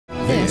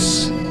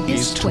This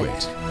is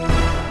Twit.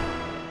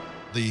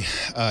 The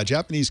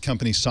Japanese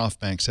company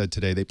SoftBank said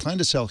today they plan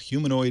to sell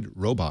humanoid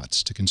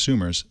robots to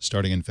consumers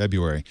starting in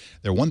February.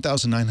 Their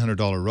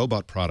 $1,900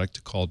 robot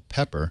product called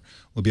Pepper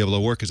will be able to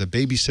work as a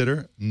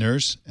babysitter,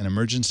 nurse, and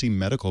emergency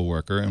medical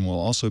worker, and will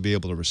also be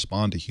able to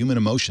respond to human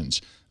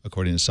emotions,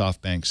 according to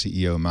SoftBank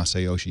CEO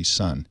Masayoshi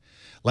Son.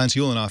 Lance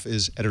Ulanoff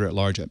is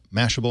editor-at-large at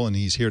Mashable, and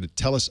he's here to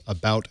tell us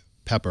about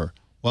Pepper.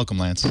 Welcome,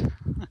 Lance.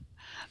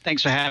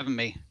 Thanks for having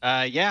me.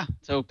 Yeah,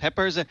 so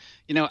Pepper's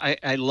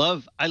I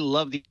love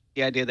the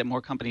idea that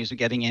more companies are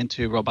getting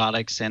into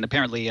robotics, and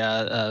apparently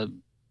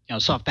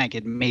SoftBank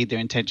had made their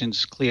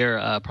intentions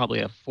clear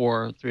probably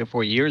 3 or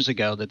 4 years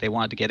ago that they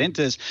wanted to get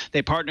into this.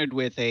 They partnered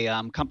with a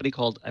company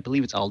called, I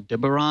believe it's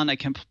Aldebaran. I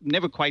can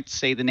never quite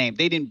say the name.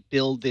 They didn't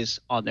build this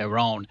on their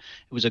own.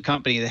 It was a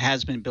company that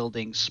has been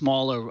building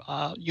smaller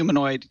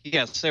humanoid.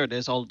 Yes, there it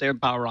is.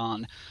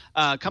 Aldebaran.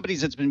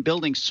 Companies that's been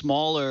building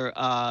smaller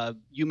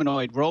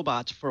humanoid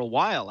robots for a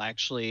while,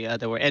 actually.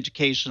 They were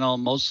educational,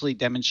 mostly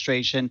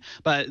demonstration.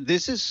 But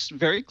this is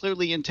very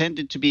clearly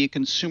intended to be a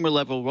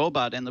consumer-level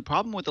robot. And the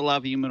problem with a lot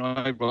of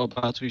humanoid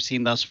robots we've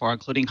seen thus far,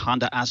 including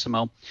Honda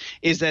Asimo,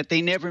 is that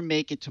they never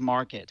make it to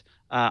market.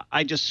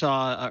 I just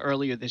saw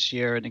earlier this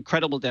year an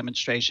incredible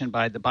demonstration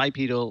by the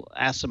bipedal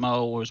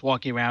Asimo, was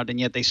walking around, and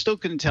yet they still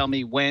couldn't tell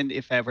me when,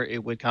 if ever,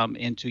 it would come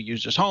into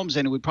users' homes,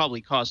 and it would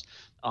probably cost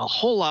a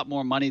whole lot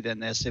more money than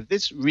this. If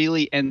this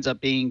really ends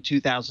up being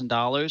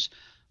 $2,000,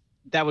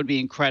 that would be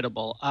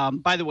incredible.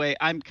 By the way,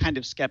 I'm kind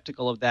of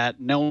skeptical of that,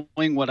 knowing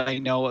what I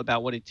know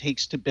about what it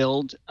takes to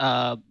build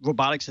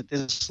robotics at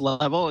this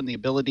level and the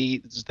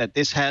ability that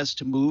this has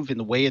to move in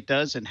the way it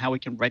does and how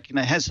it can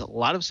recognize. It has a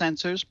lot of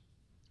sensors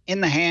in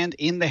the hand,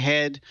 in the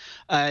head.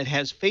 It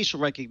has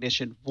facial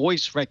recognition,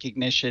 voice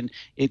recognition.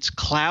 It's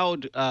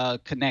cloud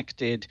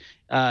connected.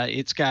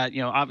 It's got,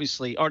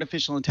 obviously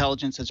artificial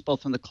intelligence that's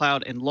both in the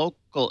cloud and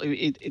local.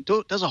 It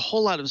does a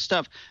whole lot of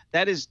stuff.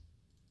 That is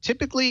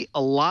typically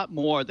a lot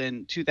more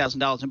than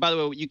 $2,000. And by the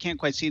way, what you can't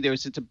quite see there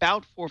is it's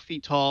about 4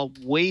 feet tall,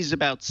 weighs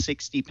about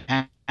 60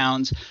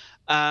 pounds.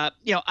 I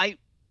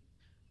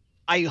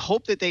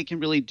hope that they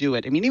can really do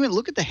it. I mean, even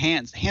look at the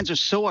hands. The hands are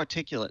so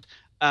articulate.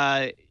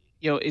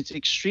 It's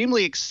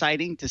extremely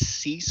exciting to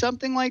see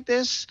something like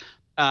this,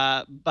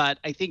 but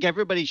I think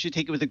everybody should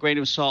take it with a grain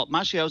of salt.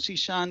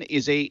 Masayoshi-san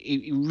is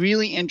a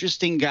really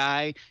interesting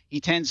guy.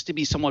 He tends to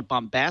be somewhat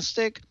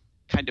bombastic,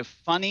 kind of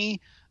funny,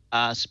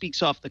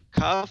 speaks off the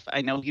cuff.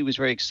 I know he was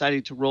very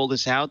excited to roll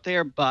this out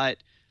there, but,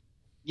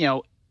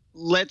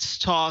 let's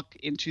talk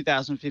in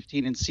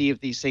 2015 and see if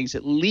these things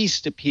at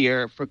least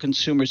appear for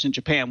consumers in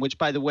Japan, which,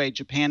 by the way,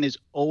 Japan is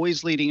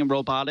always leading in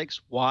robotics.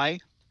 Why?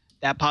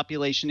 That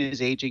population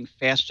is aging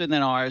faster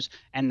than ours,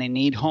 and they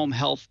need home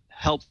health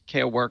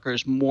care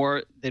workers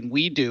more than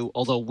we do,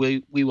 although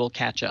we will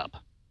catch up.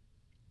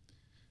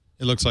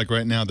 It looks like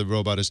right now the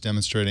robot is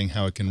demonstrating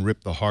how it can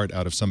rip the heart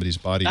out of somebody's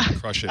body and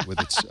crush it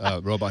with its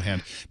robot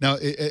hand. Now,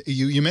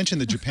 you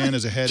mentioned that Japan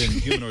is ahead in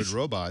humanoid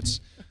robots.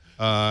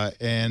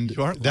 And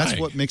that's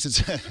what makes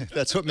it.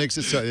 That's what makes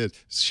it so. It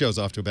shows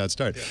off to a bad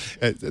start.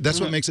 That's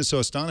what makes it so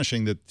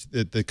astonishing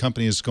that the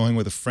company is going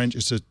with a French.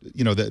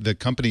 The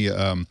company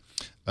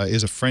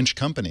is a French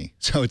company,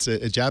 so it's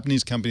a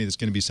Japanese company that's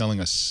going to be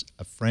selling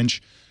a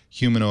French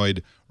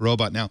humanoid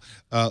robot. Now,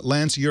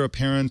 Lance, you're a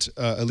parent.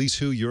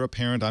 Elise, you're a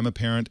parent. I'm a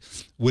parent.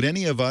 Would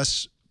any of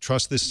us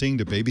trust this thing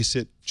to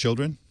babysit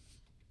children?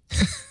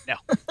 No,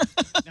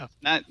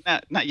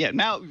 not yet.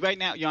 Right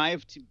now, I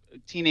have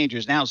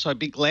teenagers now, so I'd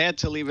be glad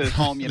to leave it at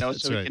home,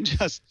 so we can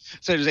just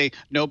sort of say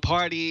no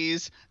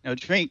parties, no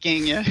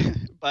drinking. Yeah.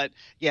 But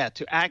yeah,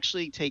 to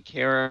actually take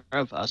care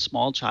of a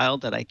small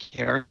child that I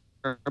care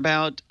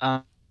about,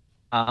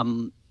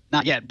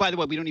 not yet. By the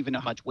way, we don't even know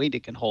how much weight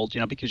it can hold,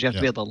 because you have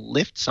to be able to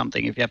lift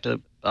something if you have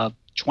to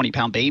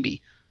 20-pound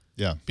baby.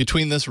 Yeah.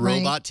 Between this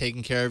robot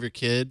taking care of your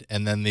kid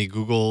and then the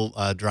Google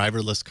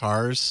driverless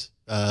cars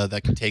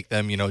that can take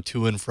them,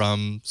 to and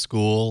from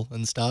school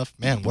and stuff.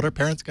 Man, what are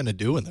parents going to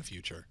do in the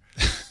future?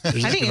 They're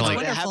just going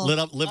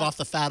to live off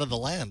the fat of the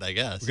land, I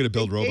guess. We're going to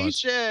build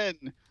robots.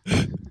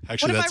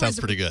 Actually, that sounds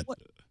pretty good.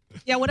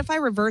 What if I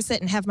reverse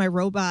it and have my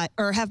robot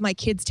or have my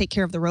kids take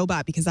care of the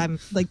robot because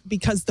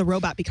the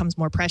robot becomes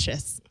more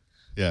precious?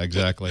 Yeah,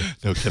 exactly.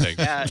 No kidding.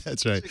 Yeah,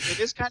 that's right. It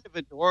is kind of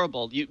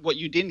adorable. What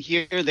you didn't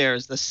hear there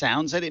is the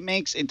sounds that it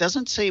makes. It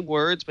doesn't say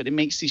words, but it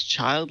makes these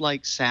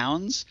childlike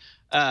sounds.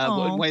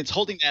 When it's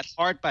holding that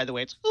heart, by the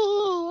way,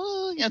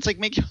 it's like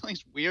making all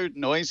these weird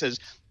noises.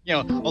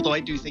 Although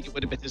I do think it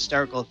would have been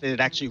hysterical if it had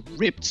actually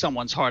ripped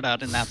someone's heart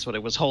out and that's what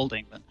it was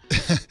holding. But.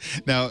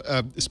 Now,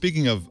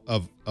 speaking of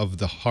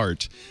the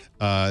heart,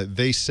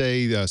 they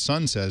say,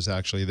 Son says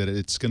actually that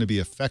it's going to be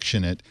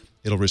affectionate.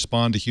 It'll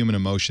respond to human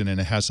emotion, and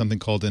it has something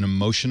called an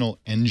emotional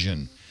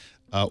engine.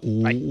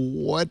 Right.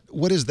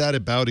 What is that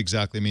about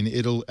exactly? I mean,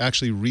 it'll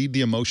actually read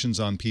the emotions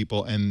on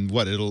people, and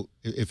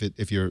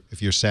if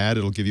you're sad,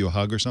 it'll give you a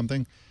hug or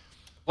something.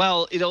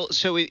 Well,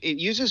 it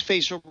uses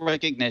facial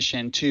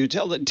recognition to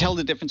tell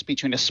the difference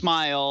between a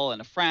smile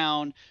and a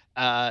frown.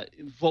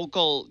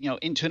 vocal,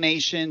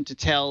 intonation to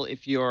tell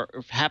if you're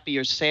happy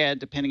or sad,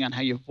 depending on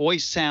how your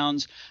voice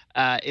sounds.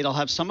 It'll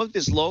have some of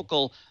this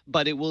local,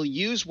 but it will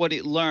use what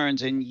it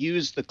learns and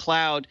use the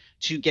cloud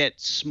to get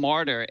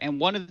smarter. And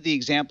one of the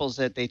examples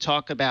that they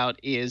talk about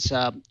is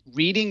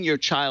reading your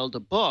child a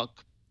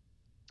book,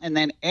 and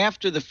then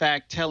after the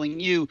fact telling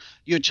you,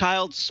 your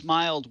child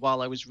smiled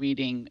while I was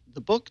reading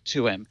the book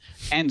to him.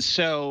 And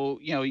so,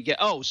 you get,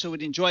 oh, so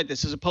it enjoyed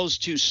this, as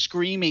opposed to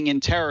screaming in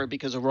terror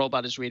because a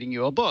robot is reading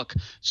you a book.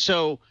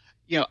 So,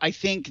 I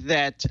think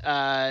that,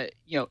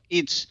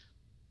 it's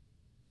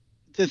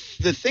the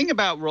thing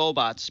about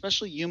robots,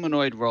 especially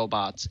humanoid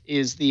robots,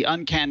 is the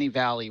uncanny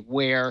valley,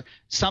 where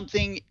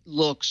something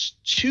looks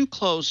too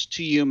close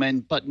to human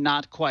but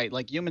not quite.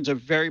 Like, humans are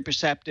very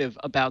perceptive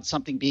about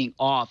something being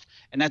off,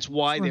 and that's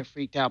why they're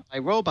freaked out by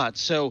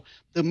robots. So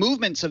the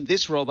movements of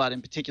this robot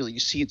in particular, you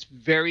see it's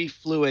very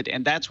fluid,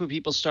 and that's where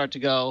people start to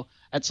go,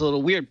 that's a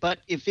little weird. But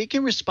if it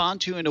can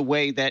respond to you in a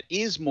way that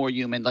is more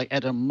human, like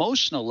at an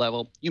emotional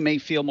level, you may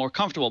feel more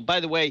comfortable. By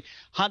the way,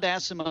 Honda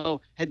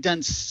Asimo had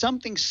done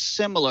something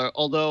similar,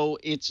 although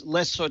it's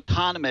less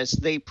autonomous.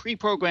 They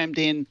pre-programmed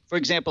in, for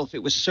example, if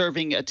it was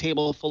serving a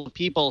table full of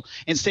people,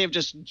 instead of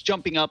just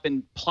jumping up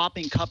and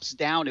plopping cups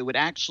down, it would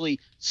actually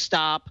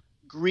stop,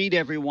 greet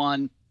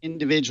everyone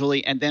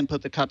individually, and then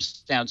put the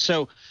cups down.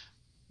 So,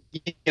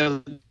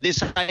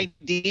 this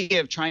idea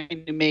of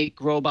trying to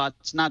make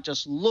robots not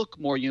just look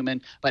more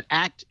human, but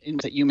act in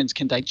that humans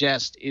can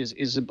digest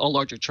is a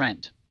larger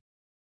trend.